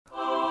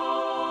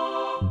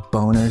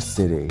Boner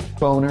City.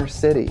 Boner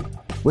City.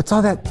 What's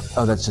all that?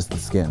 Oh, that's just the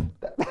skin.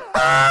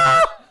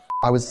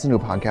 I was listening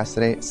to a podcast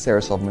today,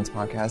 Sarah Silverman's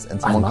podcast,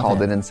 and someone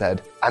called in and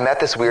said, I'm at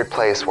this weird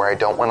place where I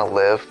don't want to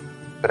live,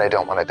 but I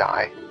don't want to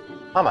die.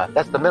 Mama,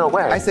 that's the middle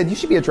way. I said, you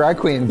should be a drag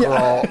queen, girl.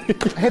 Yeah.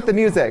 Hit the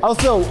music.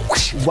 Also,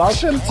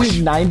 welcome to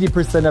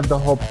 90% of the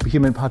whole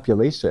human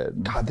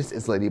population. God, this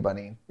is Lady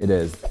Bunny. It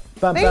is.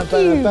 Thank you.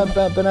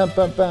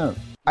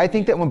 I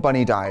think that when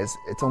Bunny dies,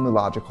 it's only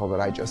logical that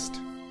I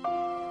just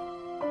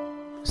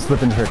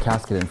slip into her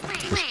casket and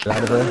the shit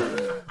out of her.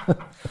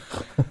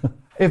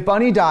 If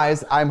Bunny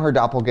dies, I'm her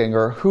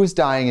doppelganger. Who's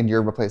dying and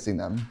you're replacing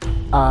them?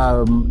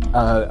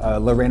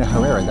 Lorena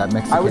Herrera, that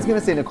Mexican. I was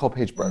gonna say Nicole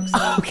Page Brooks.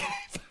 Okay.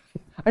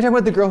 Are you talking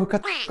about the girl who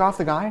cut off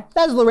the guy?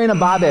 That's Lorena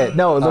Bobbitt.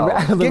 No,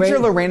 Lorena. Get your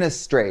Lorenas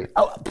straight.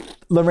 Oh,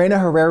 Lorena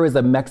Herrera is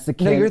a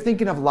Mexican. No, you're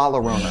thinking of La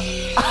Llorona.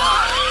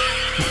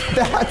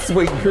 That's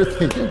what you're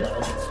thinking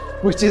of,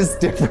 which is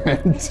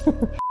different.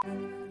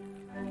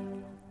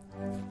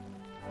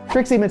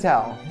 Trixie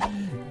Mattel.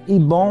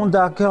 Bon,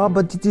 d'accord,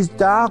 but it is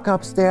dark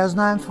upstairs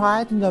and I'm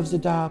frightened of the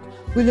dark.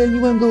 Will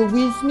anyone go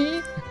with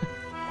me?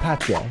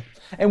 Katya.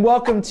 And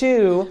welcome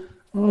to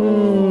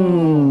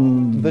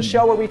the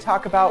show where we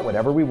talk about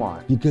whatever we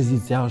want. Because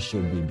it's our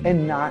show, baby.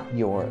 And not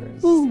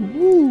yours. Ooh,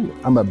 ooh.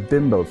 I'm a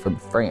bimbo from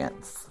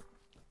France.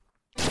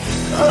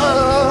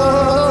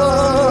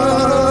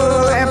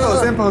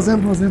 Impos.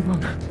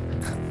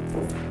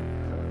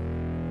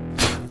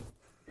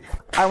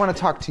 I want to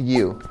talk to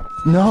you.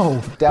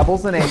 No.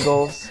 Devils and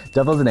angels.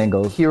 Devils and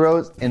angels.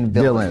 Heroes and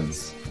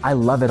villains. I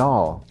love it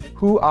all.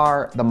 Who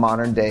are the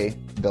modern day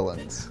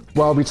villains?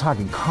 Well, we're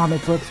talking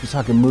comic books, we're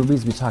talking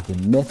movies, we're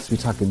talking myths, we're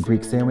talking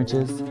Greek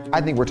sandwiches. I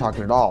think we're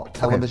talking it all.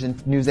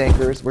 Television, news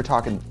anchors, we're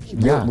talking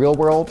real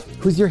world.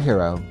 Who's your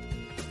hero?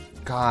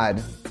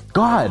 God.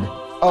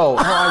 Oh, no,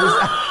 I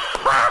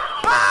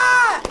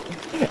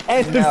was...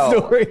 End of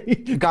story.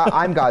 God,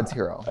 I'm God's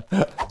hero.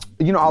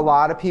 You know, a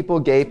lot of people,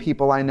 gay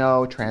people I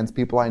know, trans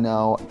people I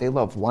know, they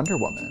love Wonder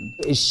Woman.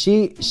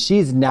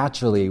 She's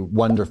naturally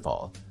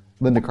wonderful.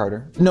 Linda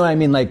Carter? No, I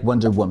mean like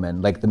Wonder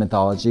Woman, like the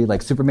mythology,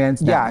 like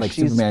Superman's. Like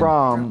she's Superman,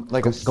 from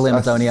like a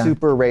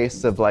super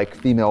race of like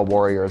female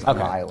warriors on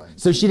the island.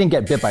 So she didn't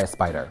get bit by a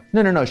spider?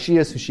 No, she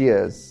is who she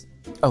is.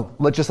 Oh.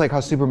 Just like how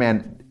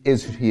Superman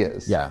is who he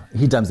is. Yeah,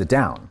 he dumbs it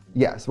down.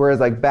 Yes, whereas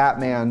like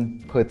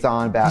Batman puts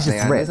on Batman. He's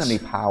just rich. He doesn't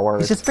have any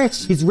powers. He's just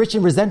rich. He's rich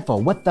and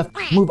resentful. What the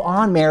Move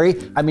on,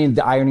 Mary. I mean,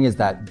 the irony is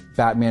that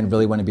Batman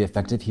really wanted to be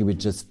effective. He would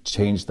just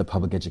change the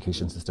public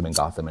education system in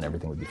Gotham and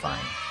everything would be fine.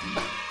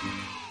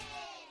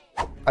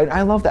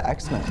 I love the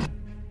X-Men.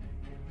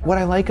 What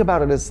I like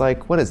about it is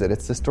like, what is it?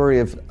 It's the story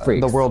of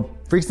the world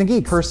freaks and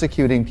geeks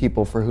persecuting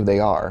people for who they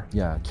are.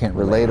 Yeah, can't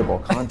relate.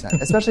 Relatable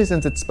content, especially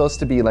since it's supposed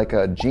to be like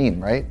a gene,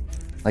 right?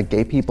 Like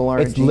gay people are.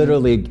 It's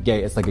literally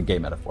gay. It's like a gay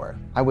metaphor.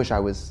 I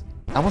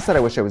almost said I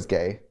wish I was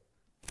gay.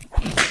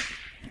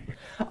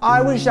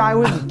 I wish I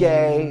was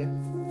gay.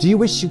 Do you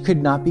wish you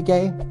could not be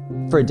gay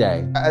for a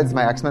day? As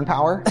my X-Men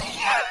power?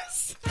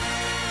 Yes.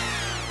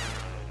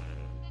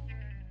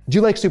 Do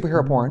you like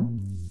superhero porn?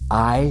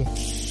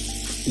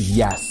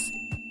 Yes,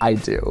 I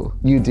do.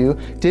 You do?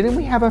 Didn't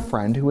we have a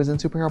friend who was in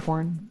superhero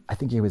porn? I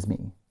think it was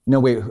me.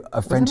 No, wait,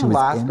 a friend who was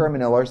Alaska or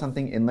Manila or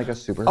something in like a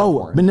superhero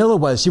porn? Oh, Manila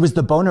was. She was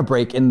the boner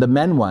break in the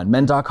men one,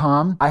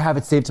 men.com. I have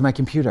it saved to my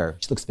computer.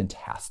 She looks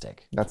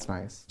fantastic. That's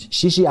nice.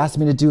 She asked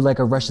me to do like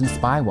a Russian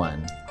spy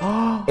one.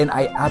 And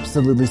I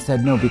absolutely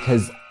said no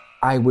because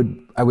I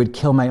would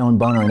kill my own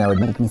boner and that would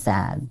make me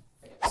sad.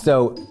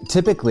 So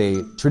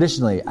typically,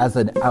 traditionally, as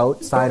an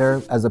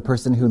outsider, as a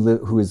person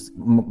who is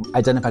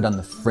identified on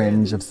the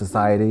fringe of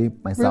society,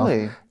 myself.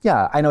 Really?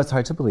 Yeah, I know it's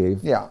hard to believe.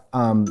 Yeah.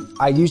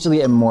 I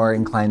usually am more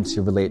inclined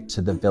to relate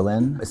to the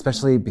villain,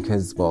 especially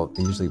because, well,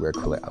 they usually wear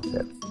cooler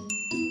outfits.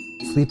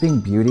 Sleeping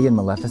Beauty and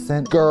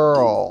Maleficent.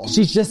 Girl.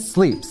 She just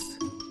sleeps.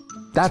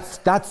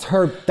 That's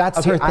her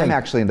thing. I'm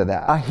actually into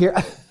that.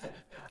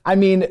 I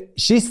mean,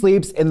 she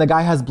sleeps and the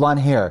guy has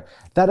blonde hair.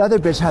 That other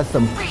bitch has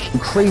some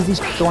crazy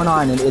shit going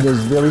on and it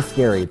is really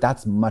scary.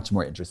 That's much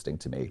more interesting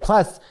to me.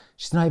 Plus,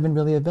 she's not even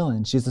really a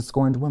villain. She's a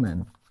scorned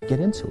woman. Get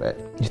into it.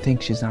 You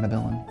think she's not a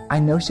villain? I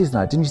know she's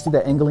not. Didn't you see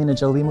that Angelina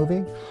Jolie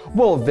movie?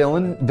 Well,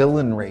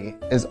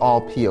 villainry is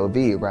all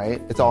POV,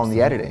 right? It's all in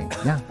the editing.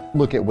 Yeah.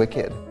 Look at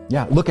Wicked.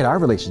 Yeah, look at our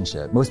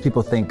relationship. Most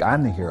people think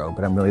I'm the hero,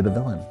 but I'm really the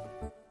villain.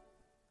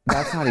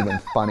 That's not even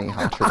funny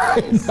how true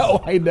it is.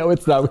 I know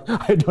it's not.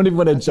 I don't even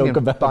want to joke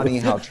about it. It's funny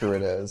how true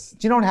it is.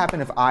 Do you know what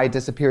happened if I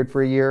disappeared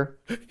for a year?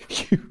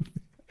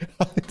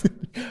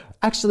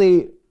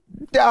 Actually,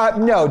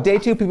 no. Day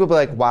two, people be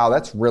like, wow,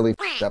 that's really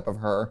f***ed up of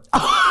her.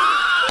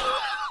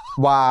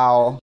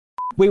 Wow.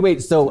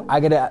 Wait. So I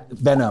gotta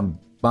Venom.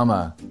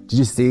 Mama, did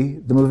you see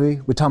the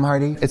movie with Tom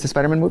Hardy? It's a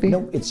Spider-Man movie?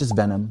 No, it's just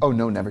Venom. Oh,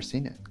 no, never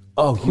seen it.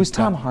 Oh, who's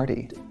Tom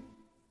Hardy?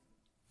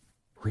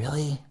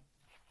 Really?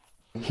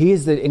 He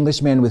is the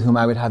Englishman with whom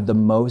I would have the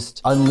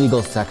most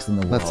unlegal sex in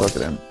the world. Let's look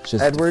at him.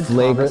 Just Edward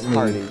Thomas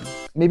Hardy.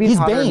 Maybe he's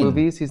hotter in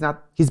movies. He's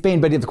not. He's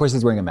Bane, but of course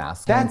he's wearing a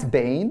mask. That's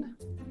Bane?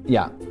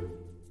 Yeah.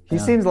 He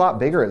seems a lot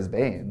bigger as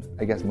Bane.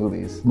 I guess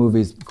movies.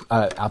 Movies,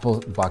 Apple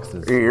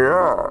boxes.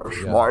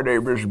 Yes, my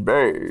name is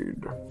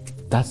Bane.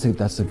 That's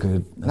a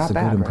good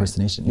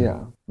impersonation. Right?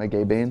 Yeah, my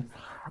gay Bane.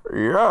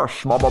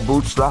 Yes, Mama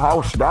boots the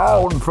house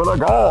down for the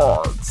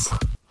gods.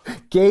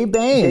 Gay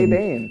Bane. Gay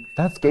Bane.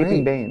 That's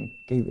Gaping great. Bane.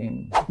 Gay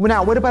Bane. Well,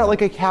 now, what about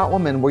like a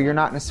Catwoman where you're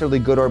not necessarily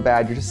good or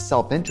bad, you're just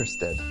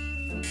self-interested?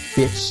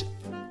 Bitch,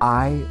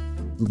 I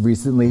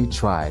recently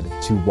tried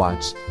to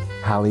watch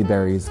Halle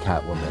Berry's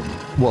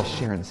Catwoman. Well,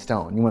 Sharon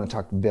Stone. You want to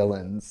talk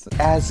villains.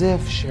 As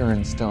if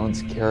Sharon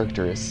Stone's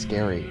character is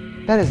scary.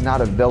 That is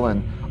not a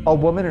villain. A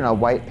woman in a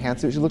white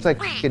pantsuit. She looks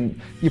like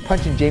you're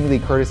punching Jamie Lee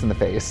Curtis in the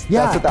face.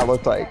 Yeah. That's what that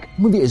looked like.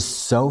 The movie is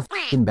so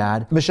fucking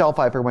bad. Michelle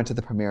Pfeiffer went to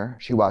the premiere.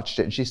 She watched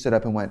it and she stood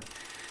up and went,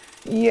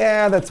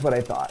 yeah, that's what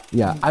I thought.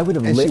 Yeah, I would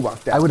have And she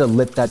walked out. I would have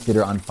lit that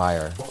theater on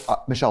fire.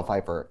 Michelle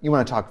Pfeiffer. You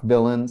want to talk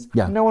villains?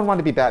 Yeah. No one wanted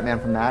to be Batman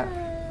from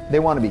that. They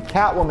want to be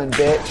Catwoman,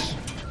 bitch.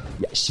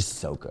 Yeah, she's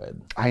so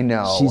good. I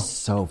know. She's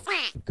so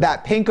good.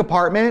 That pink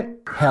apartment.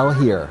 Hell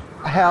here.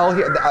 Hell,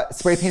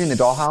 spray painting the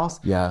dollhouse.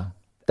 Yeah.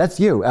 That's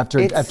you after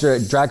a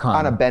drag con.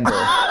 On a bender.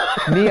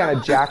 Me on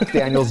a Jack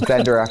Daniels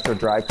bender after a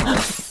drag con.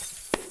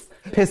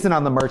 Pissing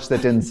on the merch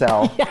that didn't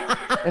sell. Yeah.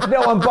 If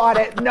no one bought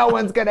it, no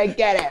one's gonna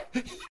get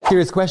it.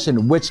 Serious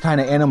question, which kind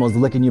of animal is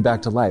licking you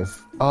back to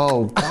life?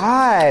 Oh,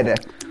 God.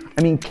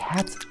 I mean,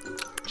 cats.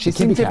 She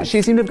seemed to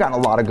have gotten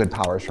a lot of good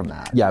powers from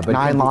that. Yeah, but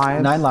 9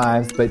 lives. 9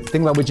 lives, but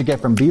think about what you get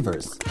from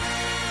beavers.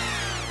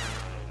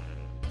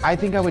 I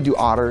think I would do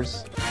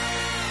otters.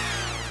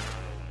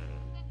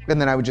 And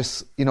then I would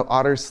just,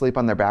 otters sleep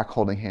on their back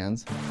holding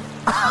hands.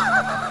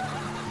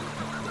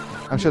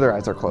 I'm sure their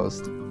eyes are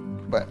closed,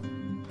 but.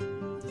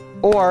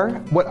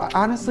 Or,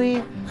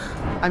 honestly,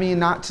 I mean,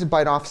 not to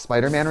bite off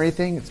Spider-Man or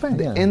anything,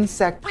 the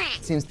insect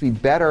seems to be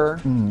better,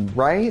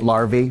 right?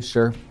 Larvae,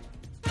 sure.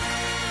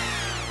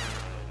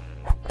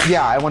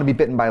 Yeah, I want to be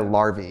bitten by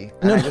larvae.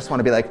 And I just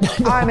want to be like,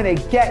 I'm going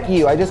to get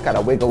you. I just got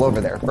to wiggle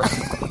over there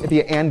first. It'd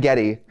be Ann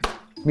Getty.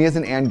 Me as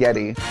an Ann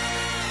Getty.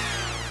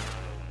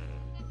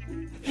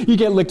 You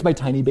get licked by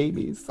tiny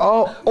babies.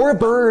 Oh, or a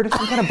bird.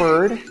 Some kind of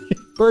bird.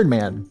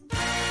 Birdman.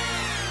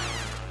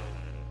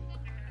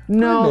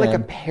 No, Birdman. like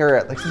a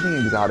parrot, like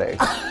something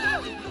exotic.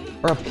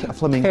 Or a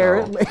flamingo.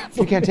 Parrot.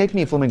 You can't take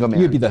me, flamingo man.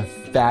 You'd be the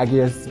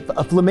faggiest.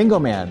 A flamingo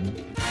man.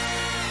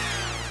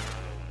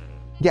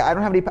 Yeah, I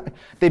don't have any.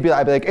 I'd be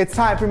like, it's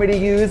time for me to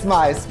use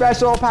my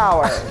special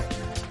power.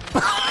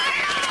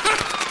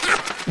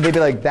 They'd be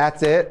like,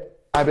 that's it.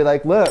 I'd be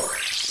like, look.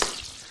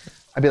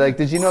 I'd be like,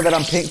 did you know that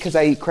I'm pink because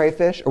I eat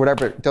crayfish or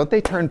whatever? Don't they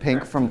turn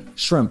pink from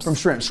shrimps? From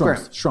shrimp.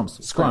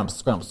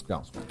 Scrumps.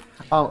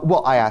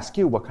 Well, I ask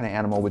you, what kind of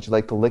animal would you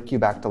like to lick you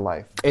back to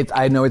life?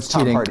 I know it's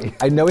Tom cheating. Hardy.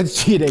 I know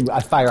it's cheating.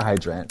 A fire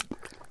hydrant.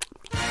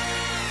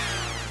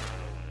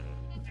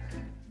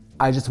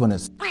 I just want to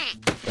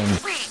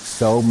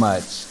so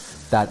much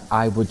that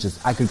I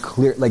could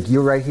clear, like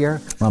you're right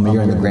here. Mama,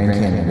 you're in the Grand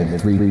Canyon with the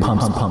 3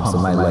 pumps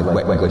of my leg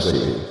wet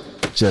gushy.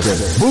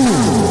 Just boom!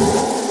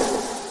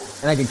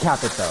 And I can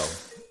cap it though.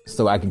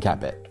 So I can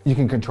cap it. You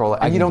can control it.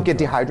 And you don't get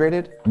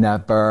dehydrated?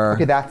 Never.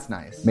 Okay, that's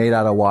nice. Made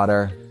out of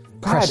water.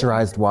 God.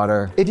 Pressurized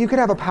water. If you could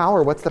have a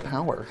power, what's the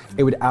power?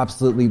 It would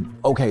absolutely,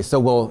 it's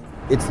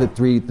the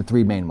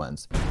three main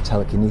ones.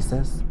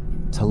 Telekinesis,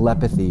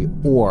 telepathy,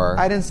 or...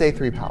 I didn't say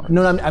 3 powers.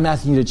 No, I'm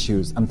asking you to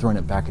choose. I'm throwing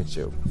it back at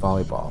you.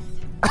 Volleyball.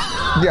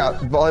 Yeah,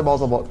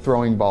 volleyball's about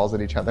throwing balls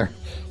at each other.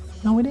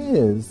 No, it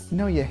is.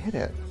 No, you hit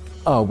it.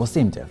 Oh, well,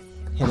 same diff.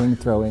 Hitting,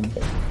 throwing.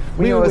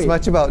 We know as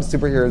much about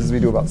superheroes as we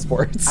do about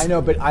sports. I know,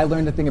 but I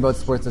learned a thing about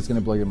sports that's going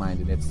to blow your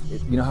mind, and it's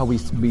you know how we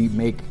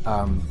make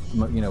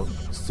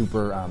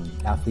super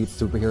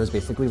athletes superheroes,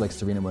 basically like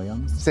Serena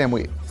Williams. Sam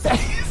Wheat.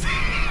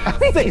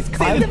 He's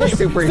kind of a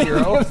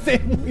superhero.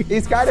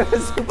 He's kind of a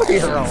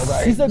superhero,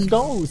 right? He's a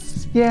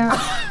ghost. Yeah.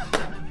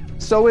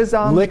 So is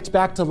licked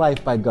back to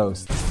life by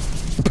ghosts.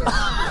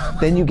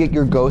 Then you get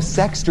your ghost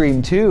sex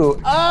dream too.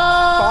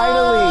 Oh!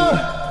 Finally.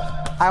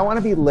 I want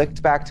to be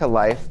licked back to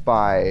life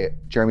by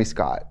Jeremy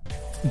Scott.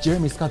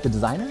 Jeremy Scott, the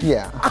designer?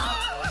 Yeah.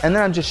 And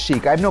then I'm just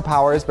chic. I have no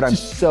powers, but I'm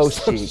so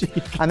chic.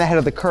 I'm the head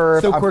of the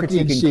curve. So I'm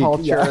critiquing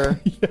culture.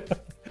 Yeah. Yeah.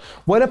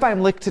 What if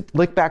I'm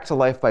licked back to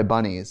life by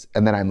bunnies,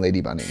 and then I'm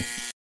Lady Bunny?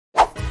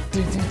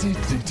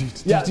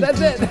 Yeah,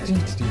 that's it.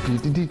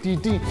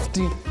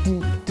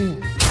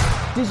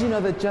 Did you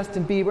know that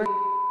Justin Bieber?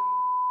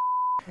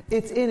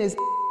 It's in his.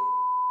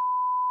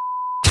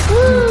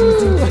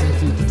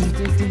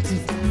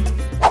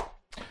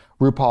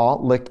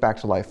 RuPaul licked back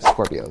to life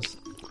Scorpios.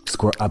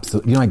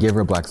 Absolutely. You know, I gave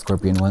her a black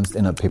scorpion once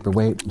in a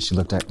paperweight, and she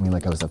looked at me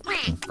like I was a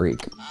fucking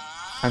freak.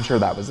 I'm sure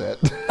that was it.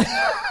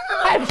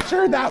 I'm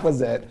sure that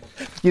was it.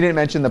 You didn't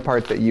mention the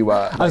part that you.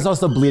 I was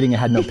also bleeding. I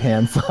had no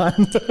pants on.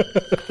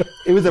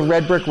 It was a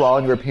red brick wall,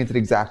 and you were painted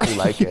exactly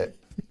like it.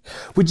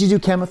 Would you do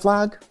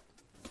camouflage?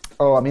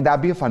 Oh, I mean,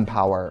 that'd be a fun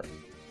power.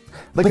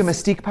 Like a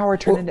mystique power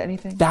turn into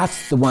anything?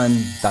 That's the one.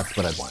 That's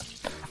what I'd want.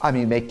 I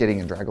mean, make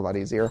dating and drag a lot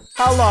easier.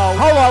 Hello.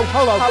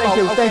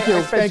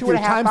 Thank you.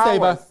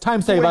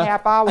 Time saver.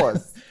 2.5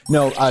 hours.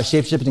 No,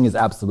 shape-shifting is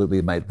absolutely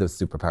the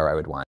superpower I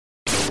would want.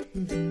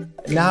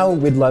 Now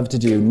we'd love to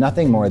do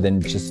nothing more than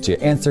just to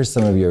answer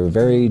some of your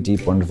very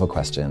deep, wonderful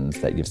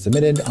questions that you've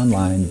submitted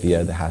online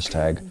via the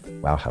hashtag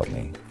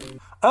 #WowHelpMe.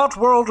 At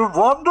World of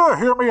Wonder,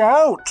 hear me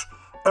out.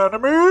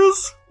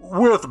 Enemies?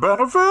 With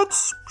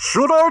benefits?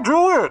 Should I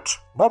do it?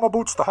 Mama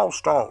boots the house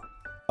down.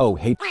 Oh,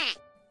 hate.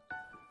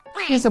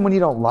 Is someone you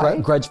don't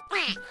like? Grudge.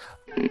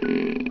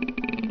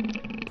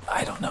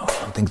 I don't know.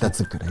 I don't think that's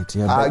a good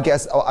idea. I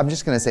guess, I'm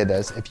just going to say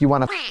this. If you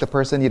want to the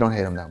person, you don't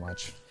hate them that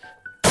much.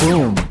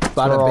 Boom.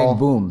 Bada bing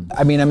boom.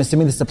 I mean, I'm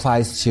assuming this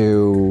applies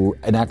to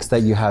an ex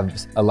that you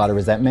have a lot of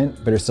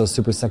resentment, but are still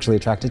super sexually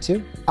attracted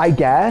to? I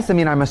guess. I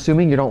mean, I'm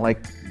assuming you're not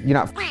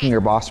f***ing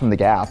your boss from the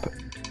Gap.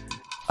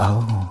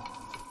 Oh.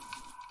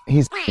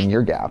 He's f***ing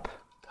your Gap.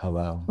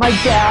 Hello. My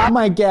Gap.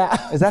 My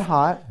Gap. Is that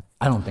hot?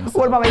 I don't think so.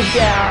 What about my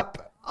Gap?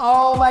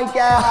 Oh, my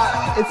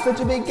Gap. It's such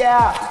a big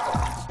gap.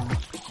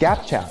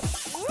 Gap chat.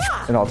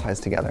 It all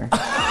ties together.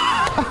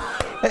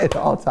 It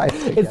all ties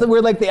together.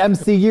 We're like the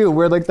MCU.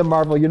 We're like the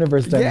Marvel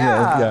Universe down here.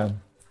 Yeah.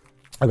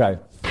 Okay.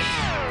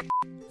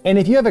 And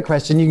if you have a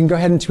question, you can go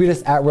ahead and tweet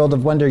us at World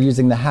of Wonder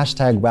using the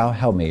hashtag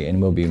 #WowHelpMe,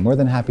 and we'll be more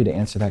than happy to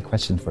answer that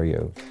question for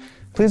you.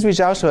 Please reach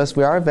out to us.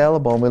 We are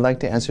available, and we'd like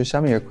to answer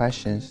some of your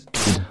questions.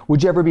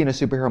 Would you ever be in a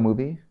superhero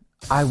movie?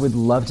 I would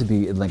love to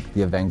be in like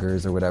the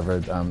Avengers or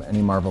whatever,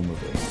 any Marvel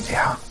movie.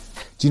 Yeah.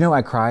 Do you know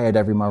I cry at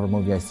every Marvel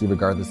movie I see,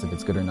 regardless if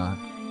it's good or not?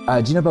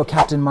 Do you know about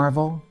Captain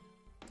Marvel,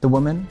 the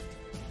woman?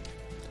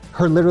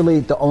 Her literally,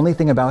 the only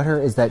thing about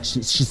her is that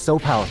she's so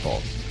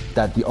powerful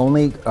that the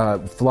only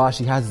flaw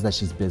she has is that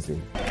she's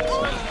busy.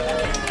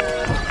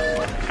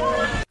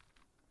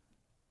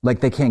 Like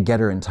they can't get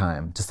her in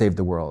time to save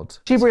the world.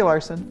 She Brie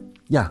Larson.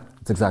 Yeah,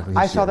 that's exactly who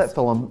I she saw is. that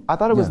film. I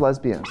thought it was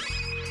lesbian.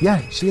 Yeah,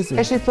 she is.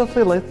 And she's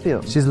totally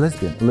lesbian. She's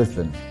lesbian.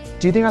 Listen.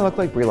 Do you think I look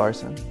like Brie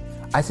Larson?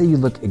 I say you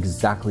look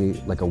exactly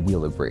like a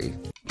wheel of Brie.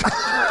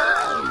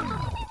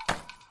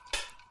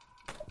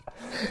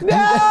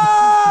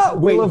 No!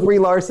 Wheel of Brie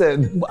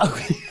Larson.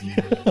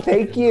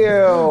 Thank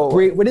you.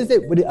 Brie, what is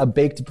it? A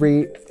baked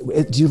Brie?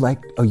 Do you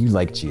like? Oh, you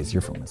like cheese.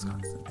 You're from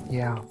Wisconsin.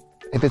 Yeah.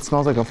 If it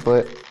smells like a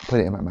foot, put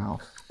it in my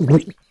mouth.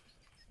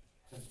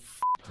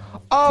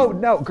 Oh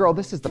no, girl,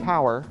 this is the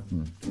power.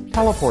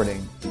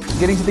 Teleporting.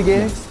 Getting to the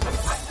gigs.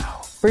 I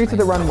know. Bring it to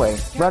the runway.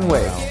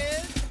 Runway.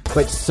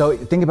 But so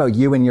think about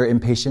you and your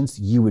impatience.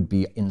 You would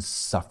be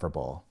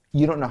insufferable.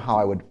 You don't know how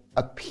I would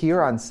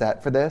appear on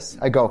set for this.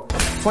 I go,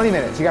 20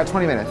 minutes. You got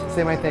 20 minutes.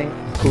 Say my thing.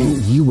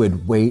 You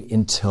would wait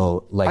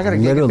until like I got a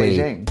gig in literally.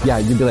 Beijing. Yeah,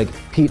 you'd be like,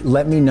 Pete,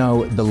 let me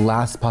know the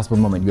last possible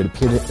moment. You would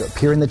appear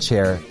in the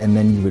chair, and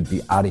then you would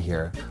be out of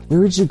here. Where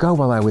would you go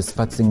while I was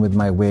futzing with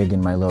my wig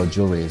and my little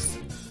jewelries?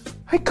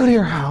 I'd go to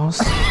your house,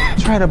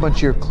 try on a bunch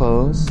of your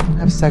clothes,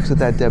 have sex with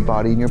that dead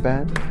body in your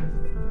bed.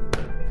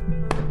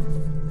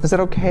 Is that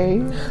okay?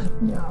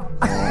 No.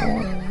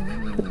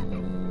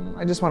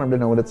 I just want him to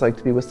know what it's like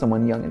to be with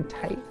someone young and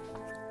tight.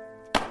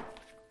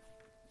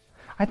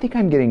 I think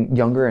I'm getting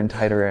younger and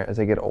tighter as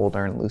I get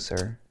older and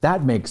looser.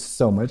 That makes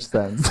so much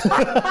sense.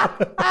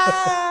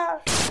 I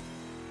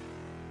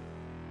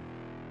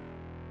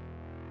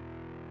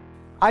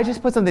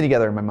just put something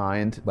together in my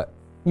mind. What?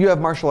 You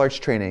have martial arts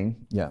training.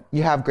 Yeah.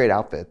 You have great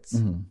outfits.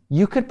 Mm-hmm.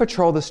 You could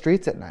patrol the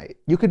streets at night.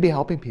 You could be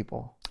helping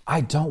people.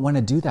 I don't want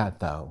to do that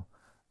though.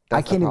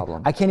 That's the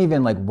problem. I can't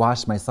even like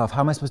wash myself. How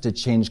am I supposed to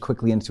change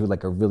quickly into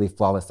like a really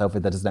flawless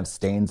outfit that doesn't have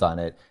stains on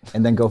it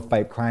and then go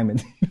fight crime?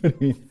 And you know what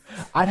I mean?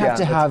 I'd have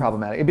to have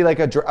problematic. It'd be like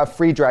a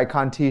free dry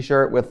con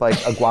t-shirt with like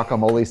a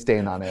guacamole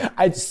stain on it.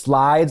 I'd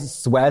slides,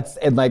 sweats,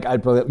 and like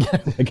I'd probably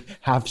get like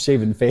half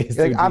shaven face.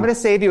 You're like, I'm gonna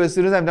save you as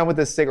soon as I'm done with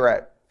this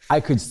cigarette. I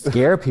could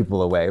scare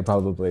people away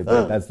probably,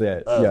 but that's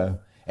it. Yeah.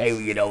 Hey,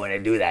 you don't want to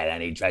do that,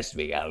 honey. Trust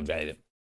me. I'll try to.